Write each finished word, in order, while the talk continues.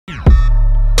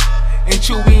with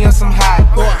you, we on some hot.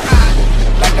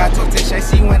 Like I told Tish, I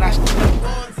see when I.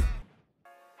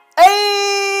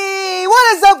 Hey,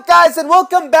 what is up, guys, and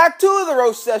welcome back to the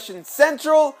Roast Session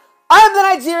Central. I'm the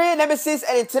Nigerian Nemesis,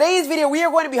 and in today's video, we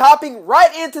are going to be hopping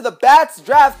right into the Bats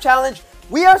Draft Challenge.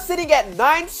 We are sitting at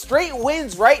 9 straight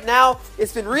wins right now.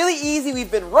 It's been really easy.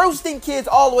 We've been roasting kids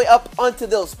all the way up until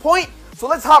this point. So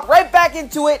let's hop right back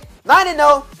into it.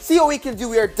 9-0, see what we can do.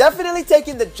 We are definitely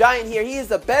taking the Giant here. He is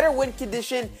the better win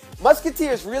condition.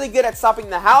 Musketeer is really good at stopping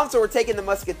the Hound, so we're taking the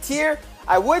Musketeer.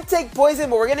 I would take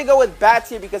Poison, but we're going to go with Bats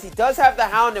here because he does have the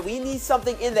Hound, and we need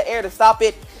something in the air to stop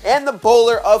it. And the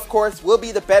Bowler, of course, will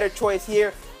be the better choice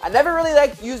here. I never really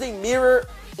liked using Mirror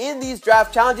in these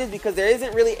draft challenges because there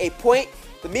isn't really a point.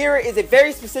 The Mirror is a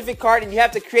very specific card, and you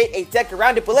have to create a deck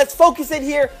around it. But let's focus in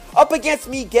here up against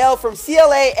Miguel from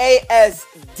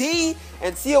CLAASD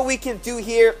and see what we can do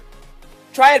here.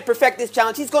 Try and perfect this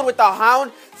challenge. He's going with the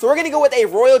Hound, so we're going to go with a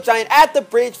Royal Giant at the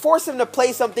bridge, force him to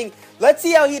play something. Let's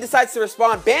see how he decides to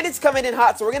respond. Bandit's coming in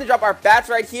hot, so we're going to drop our Bats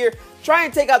right here. Try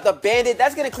and take out the Bandit.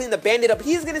 That's going to clean the Bandit up.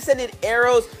 He's going to send in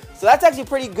arrows, so that's actually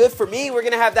pretty good for me. We're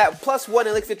going to have that +1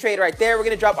 elixir trade right there. We're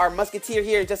going to drop our Musketeer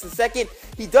here in just a second.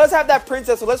 He does have that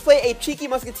Princess, so let's play a cheeky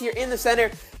Musketeer in the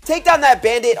center. Take down that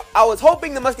Bandit. I was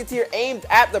hoping the Musketeer aimed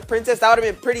at the Princess. That would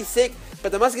have been pretty sick,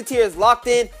 but the Musketeer is locked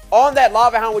in on that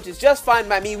Lava Hound, which is just fine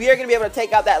by me. We are going to be able to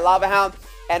take out that Lava Hound,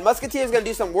 and Musketeer is going to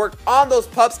do some work on those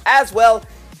pups as well.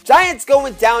 Giant's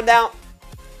going down now.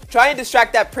 Try and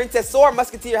distract that Princess so our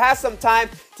Musketeer has some time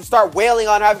to start wailing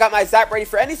on her. I've got my Zap ready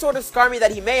for any sort of Skarmy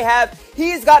that he may have.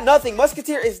 He's got nothing.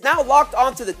 Musketeer is now locked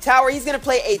onto the tower. He's going to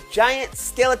play a Giant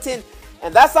Skeleton,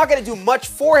 and that's not going to do much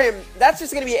for him. That's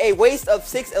just going to be a waste of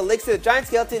 6 elixir. The Giant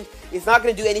Skeleton is not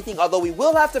going to do anything, although we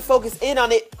will have to focus in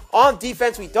on it on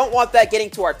defense. We don't want that getting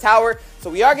to our tower, so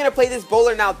we are going to play this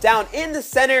Bowler now down in the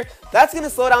center. That's going to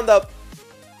slow down the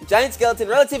Giant Skeleton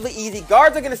relatively easy.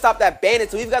 Guards are going to stop that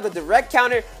Bandit, so we've got the direct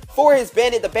counter for his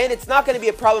Bandit. The Bandit's not going to be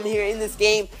a problem here in this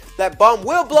game. That bomb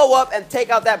will blow up and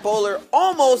take out that Bowler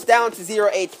almost down to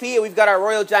 0 HP. We've got our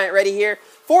Royal Giant ready here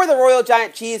for the Royal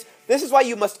Giant cheese. This is why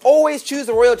you must always choose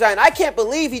the Royal Giant. I can't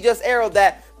believe he just arrowed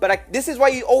that, but this is why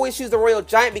you always choose the Royal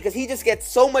Giant, because he just gets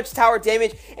so much tower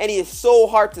damage and he is so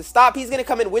hard to stop. He's going to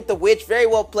come in with the Witch. Very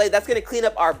well played. That's going to clean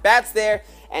up our Bats there.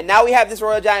 And now we have this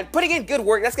Royal Giant putting in good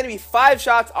work. That's going to be 5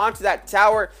 shots onto that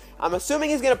tower. I'm assuming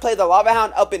he's going to play the Lava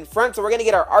Hound up in front, so we're going to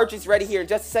get our archers ready here in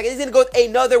just a second. He's going to go with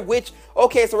another Witch.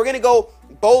 Okay, so we're going to go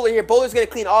Bowler here. Bowler's going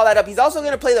to clean all that up. He's also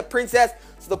going to play the Princess,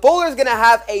 so the Bowler is going to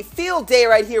have a field day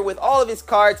right here with all of his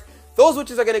cards. Those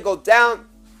Witches are going to go down,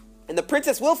 and the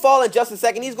Princess will fall in just a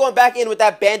second. He's going back in with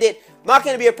that Bandit. Not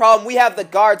going to be a problem. We have the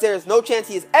guards. There is no chance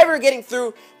he is ever getting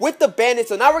through with the Bandit.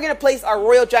 So now we're going to place our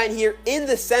Royal Giant here in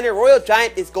the center. Royal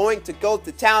Giant is going to go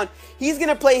to town. He's going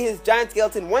to play his Giant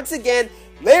Skeleton once again.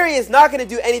 Larry is not going to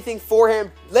do anything for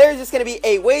him. Larry's just going to be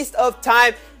a waste of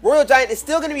time. Royal Giant is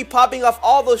still going to be popping off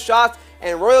all those shots,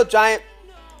 and Royal Giant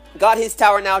got his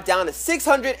tower now down to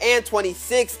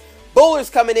 626. Bowler's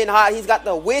coming in hot. He's got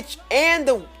the Witch and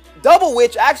the double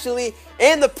Witch, actually,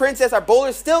 and the Princess. Our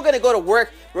Bowler's still going to go to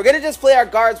work. We're going to just play our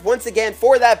guards once again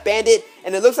for that Bandit,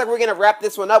 and it looks like we're going to wrap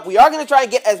this one up. We are going to try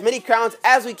and get as many crowns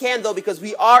as we can, though, because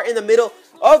we are in the middle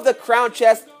of the crown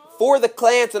chest for the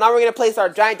clan. So now we're going to place our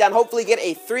Giant down, hopefully get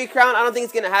a 3 crown. I don't think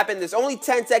it's going to happen. There's only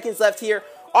 10 seconds left here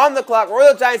on the clock.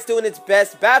 Royal Giant's doing its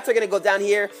best. Bats are going to go down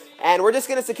here, and we're just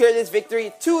going to secure this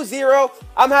victory 2-0.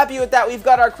 I'm happy with that. We've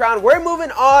got our crown. We're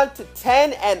moving on to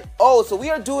 10-0. So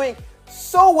we are doing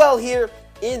so well here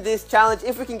in this challenge.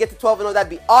 If we can get to 12-0,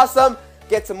 that'd be awesome.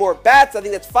 Get some more Bats. I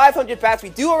think that's 500 Bats. We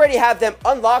do already have them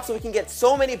unlocked, so we can get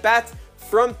so many Bats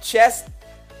from chests.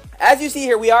 As you see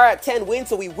here, we are at 10 wins,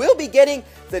 so we will be getting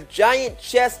the Giant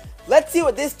chest. Let's see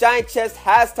what this Giant chest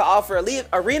has to offer.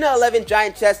 Arena 11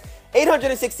 Giant chest,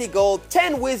 860 gold,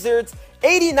 10 wizards,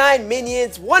 89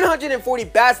 minions, 140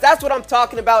 Bats. That's what I'm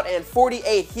talking about, and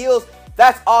 48 heals.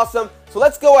 That's awesome. So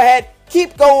let's go ahead,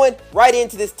 keep going right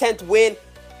into this 10th win.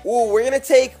 Ooh, we're going to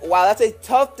take, wow, that's a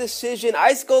tough decision.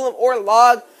 Ice Golem or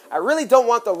Log. I really don't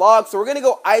want the Log, so we're going to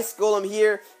go Ice Golem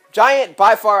here. Giant,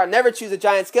 by far, I never choose a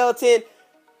Giant Skeleton.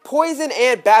 Poison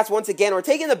and Bats once again. We're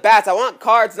taking the Bats. I want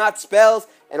cards, not spells.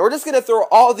 And we're just going to throw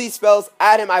all these spells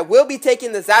at him. I will be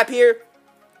taking the Zap here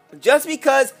just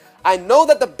because I know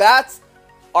that the Bats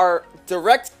are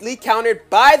directly countered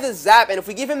by the Zap. And if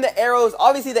we give him the arrows,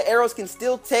 obviously the arrows can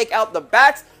still take out the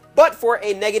Bats, but for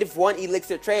a -1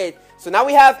 elixir trade. So now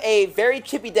we have a very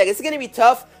chippy deck. This is going to be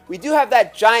tough. We do have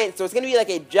that Giant, so it's going to be like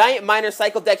a Giant Miner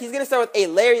cycle deck. He's going to start with a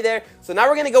Larry there. So now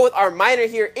we're going to go with our Miner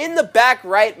here in the back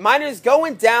right. Miner's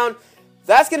going down.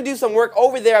 That's going to do some work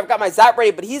over there. I've got my Zap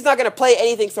ready, but he's not going to play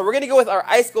anything. So we're going to go with our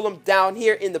Ice Golem down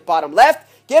here in the bottom left.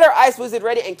 Get our Ice Wizard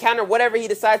ready and counter whatever he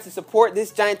decides to support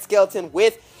this giant skeleton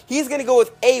with. He's going to go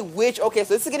with a Witch. Okay,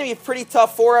 so this is going to be pretty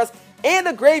tough for us. And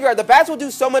the Graveyard. The bats will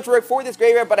do so much work for this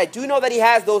Graveyard, but I do know that he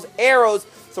has those arrows.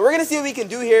 So we're going to see what we can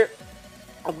do here.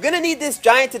 I'm going to need this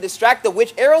giant to distract the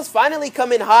Witch. Arrows finally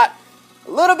come in hot.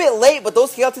 A little bit late, but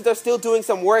those skeletons are still doing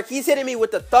some work. He's hitting me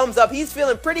with the thumbs up. He's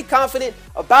feeling pretty confident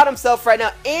about himself right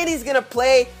now, and he's going to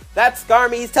play that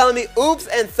Skarmy. He's telling me, oops,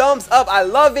 and thumbs up. I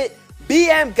love it.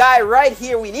 BM guy right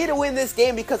here. We need to win this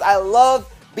game because I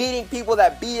love beating people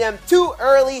that BM too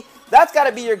early. That's got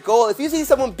to be your goal. If you see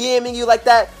someone BMing you like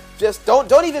that, just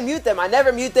don't even mute them. I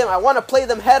never mute them. I want to play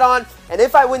them head on, and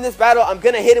if I win this battle, I'm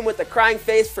going to hit him with the crying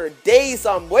face for days.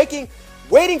 So I'm waiting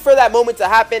for that moment to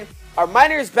happen. Our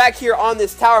miner is back here on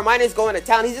this tower. Miner is going to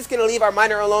town. He's just going to leave our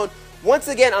miner alone. Once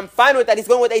again, I'm fine with that. He's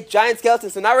going with a giant skeleton.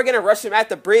 So now we're going to rush him at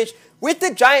the bridge. With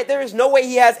the giant, there is no way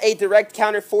he has a direct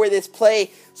counter for this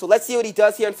play. So let's see what he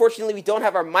does here. Unfortunately, we don't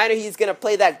have our miner. He's going to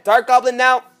play that Dark Goblin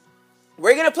now.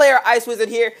 We're going to play our Ice Wizard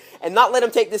here and not let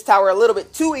him take this tower a little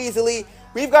bit too easily.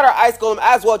 We've got our Ice Golem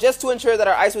as well, just to ensure that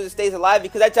our Ice Wizard stays alive,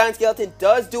 because that giant skeleton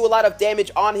does do a lot of damage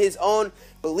on his own.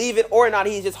 Believe it or not,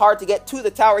 he's just hard to get to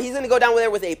the tower. He's going to go down there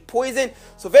with a poison.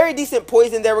 So very decent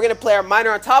poison there. We're going to play our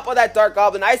miner on top of that Dark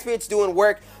Goblin. Ice Spirit's doing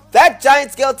work. That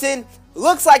giant skeleton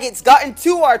looks like it's gotten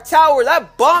to our tower.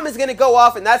 That bomb is going to go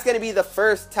off, and that's going to be the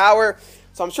first tower.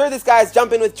 So I'm sure this guy's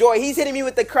jumping with joy. He's hitting me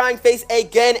with the crying face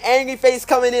again. Angry face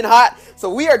coming in hot.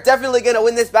 So we are definitely going to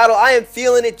win this battle. I am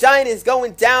feeling it. Giant is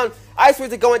going down. Ice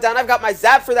Wizard going down. I've got my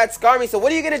Zap for that Skarmy. So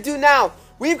what are you going to do now?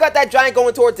 We've got that giant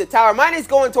going towards the tower. Mine is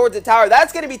going towards the tower.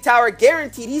 That's going to be tower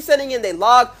guaranteed. He's sending in the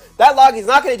log. That log is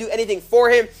not going to do anything for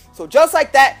him. So just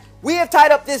like that, we have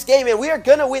tied up this game, and we are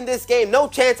going to win this game. No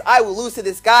chance I will lose to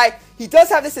this guy. He does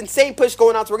have this insane push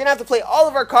going on, so we're going to have to play all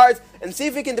of our cards and see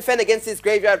if we can defend against this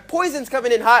Graveyard. Poison's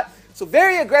coming in hot, so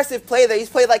very aggressive play there. He's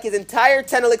played like his entire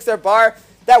 10 elixir bar.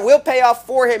 That will pay off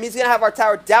for him. He's going to have our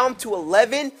tower down to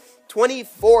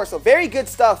 11-24, so very good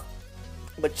stuff.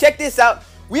 But check this out.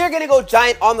 We are going to go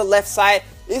giant on the left side.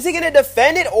 Is he going to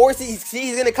defend it, or is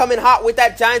he's going to come in hot with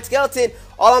that giant skeleton?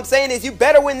 All I'm saying is you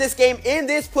better win this game in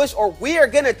this push, or we are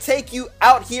going to take you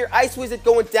out here. Ice Wizard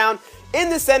going down in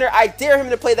the center. I dare him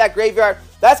to play that Graveyard.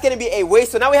 That's going to be a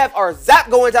waste. So now we have our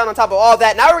Zap going down on top of all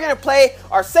that. Now we're going to play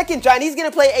our second giant. He's going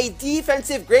to play a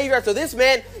defensive Graveyard. So this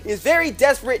man is very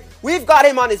desperate. We've got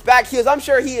him on his back heels. I'm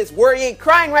sure he is worrying,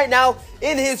 crying right now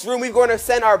in his room. We're going to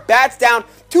send our bats down.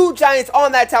 2 giants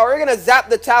on that tower. We're going to zap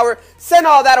the tower, send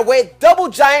all that away. Double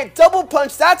giant, double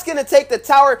punch. That's going to take the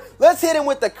tower. Let's hit him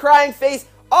with the crying face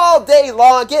all day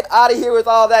long. Get out of here with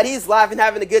all that. He's laughing,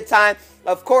 having a good time.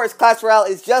 Of course, Clash Royale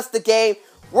is just the game.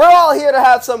 We're all here to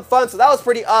have some fun, so that was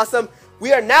pretty awesome.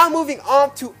 We are now moving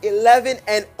on to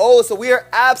 11-0, so we are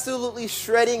absolutely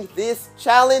shredding this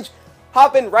challenge.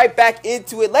 Hopping right back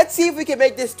into it. Let's see if we can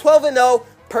make this 12-0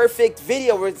 perfect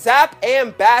video with Zap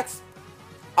and Bats.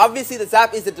 Obviously, the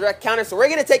Zap is the direct counter, so we're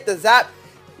going to take the Zap.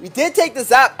 We did take the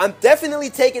Zap. I'm definitely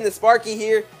taking the Sparky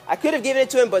here. I could have given it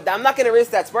to him, but I'm not going to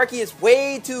risk that. Sparky is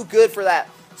way too good for that.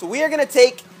 So we are going to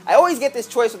take, I always get this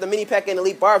choice with the Mini P.E.K.K.A and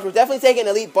Elite Barbs. We're definitely taking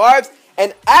Elite Barbs.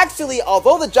 And actually,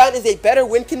 although the Giant is a better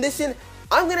win condition,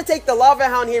 I'm going to take the Lava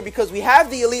Hound here because we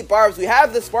have the Elite Barbs. We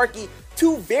have the Sparky,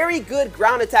 2 very good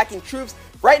ground attacking troops.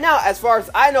 Right now, as far as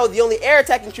I know, the only air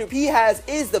attacking troop he has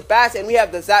is the Bats, and we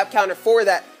have the Zap counter for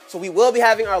that. So we will be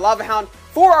having our Lava Hound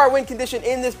for our win condition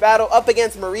in this battle up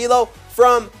against Murillo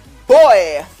from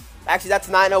Boy. Actually, that's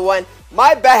 901.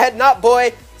 My bad, not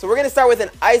Boy. So we're going to start with an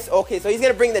Ice. Okay, so he's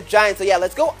going to bring the Giant. So yeah,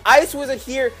 let's go Ice Wizard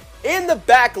here in the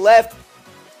back left.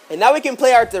 And now we can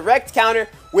play our direct counter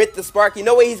with the Sparky.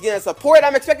 No way he's going to support.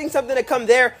 I'm expecting something to come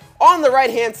there on the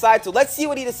right-hand side. So let's see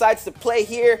what he decides to play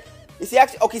here. Is he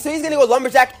actually... Okay, so he's going to go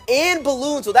Lumberjack and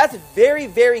Balloon. So that's very,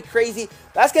 very crazy.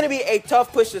 That's going to be a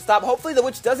tough push to stop. Hopefully the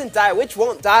Witch doesn't die. Witch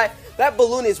won't die. That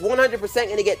Balloon is 100%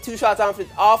 going to get 2 shots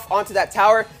off onto that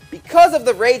tower because of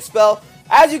the Rage spell.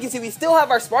 As you can see, we still have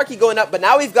our Sparky going up, but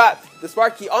now we've got the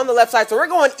Sparky on the left side. So we're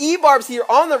going E-Barbs here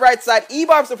on the right side.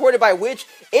 E-Barb supported by Witch,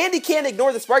 and he can't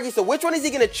ignore the Sparky. So which one is he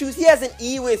going to choose? He has an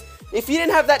E-Wiz. If he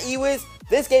didn't have that E-Wiz,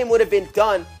 this game would have been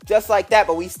done just like that.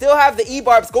 But we still have the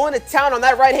E-Barbs going to town on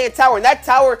that right-hand tower, and that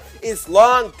tower is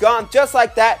long gone just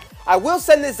like that. I will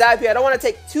send this Zap here. I don't want to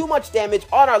take too much damage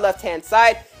on our left-hand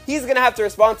side. He's going to have to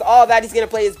respond to all of that. He's going to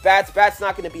play his Bats. Bats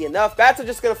not going to be enough. Bats are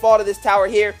just going to fall to this tower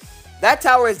here. That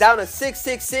tower is down to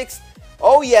 666.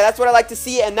 Oh yeah, that's what I like to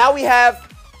see. And now we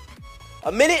have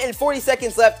a minute and 40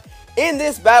 seconds left in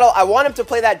this battle. I want him to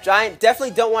play that Giant.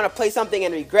 Definitely don't want to play something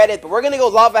and regret it. But we're going to go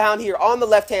Lava Hound here on the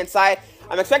left-hand side.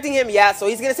 I'm expecting him, yeah, so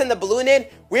he's going to send the balloon in.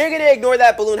 We're going to ignore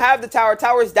that balloon, have the tower.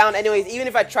 Tower's down anyways. Even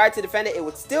if I tried to defend it, it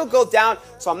would still go down,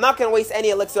 so I'm not going to waste any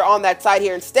elixir on that side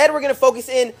here. Instead, we're going to focus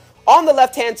in on the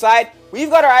left-hand side. We've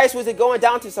got our Ice Wizard going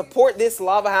down to support this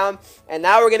Lava Hound, and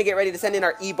now we're going to get ready to send in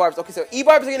our E-Barbs. Okay, so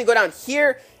E-Barbs are going to go down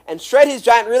here and shred his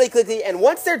Giant really quickly, and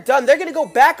once they're done, they're going to go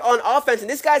back on offense, and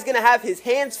this guy's going to have his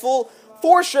hands full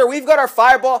for sure. We've got our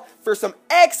Fireball for some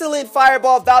excellent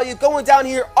Fireball value going down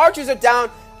here. Archers are down.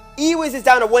 E-Wiz is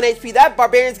down to 1 HP. That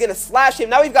Barbarian's going to slash him.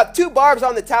 Now we've got 2 Barbs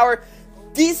on the tower.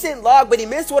 Decent log, but he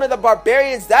missed one of the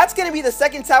Barbarians. That's going to be the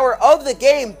second tower of the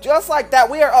game. Just like that,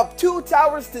 we are up 2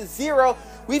 towers to 0.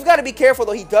 We've got to be careful,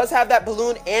 though. He does have that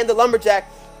Balloon and the Lumberjack,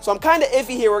 so I'm kind of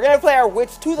iffy here. We're going to play our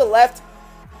Witch to the left,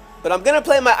 but I'm going to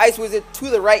play my Ice Wizard to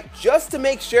the right just to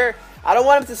make sure. I don't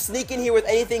want him to sneak in here with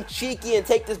anything cheeky and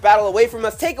take this battle away from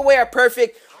us. Take away our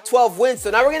perfect 12 wins. So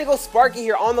now we're going to go Sparky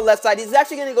here on the left side. He's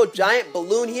actually going to go Giant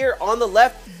Balloon here on the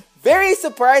left. Very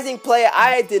surprising play.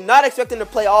 I did not expect him to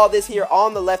play all this here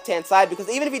on the left-hand side, because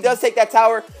even if he does take that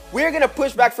tower, we're going to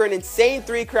push back for an insane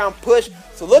 3-crown push.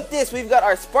 So look this. We've got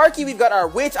our Sparky. We've got our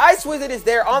Witch. Ice Wizard is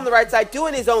there on the right side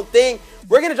doing his own thing.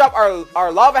 We're going to drop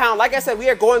our Lava Hound. Like I said, we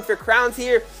are going for crowns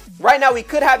here. Right now, we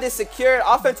could have this secured.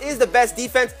 Offense is the best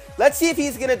defense. Let's see if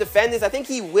he's going to defend this. I think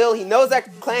he will. He knows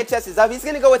that clan chest is up. He's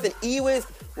going to go with an E-Wiz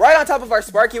right on top of our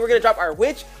Sparky. We're going to drop our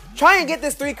Witch. Try and get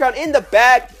this 3-crown in the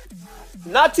bag.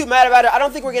 Not too mad about it. I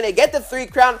don't think we're going to get the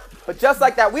 3-crown. But just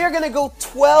like that, we are going to go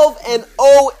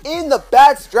 12-0 in the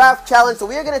Bats Draft Challenge. So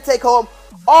we are going to take home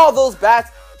all those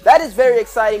bats. That is very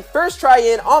exciting. First try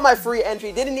in on my free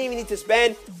entry. Didn't even need to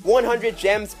spend 100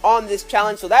 gems on this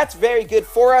challenge. So that's very good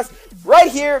for us.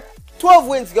 Right here, 12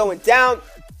 wins going down.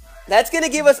 That's going to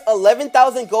give us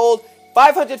 11,000 gold,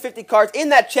 550 cards in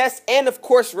that chest, and of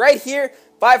course right here,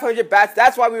 500 bats.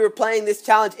 That's why we were playing this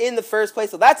challenge in the first place.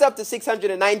 So that's up to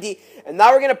 690. And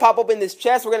now we're going to pop open this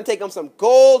chest. We're going to take home some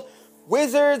gold,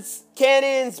 wizards,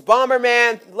 cannons,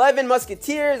 bomberman, 11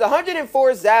 musketeers,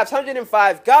 104 zaps,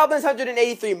 105 goblins,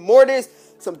 183 mortars,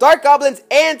 some dark goblins,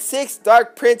 and 6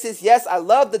 dark princes. Yes, I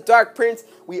love the dark prince.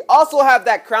 We also have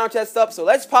that crown chest up, so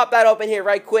let's pop that open here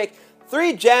right quick.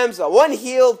 3 gems, 1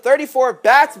 heal, 34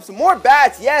 bats, some more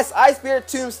bats. Yes, Ice Spirit,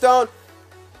 Tombstone.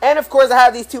 And of course, I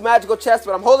have these 2 magical chests,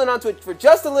 but I'm holding on to it for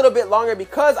just a little bit longer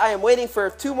because I am waiting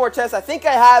for 2 more chests. I think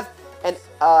I have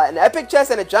an epic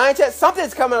chest and a giant chest.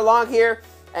 Something's coming along here,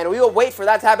 and we will wait for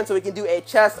that to happen so we can do a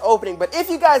chest opening. But if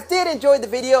you guys did enjoy the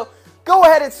video, go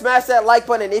ahead and smash that like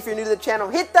button. And if you're new to the channel,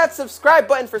 hit that subscribe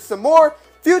button for some more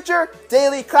future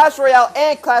daily Clash Royale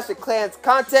and Clash of Clans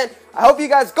content. I hope you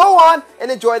guys go on and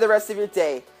enjoy the rest of your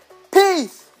day.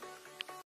 Peace!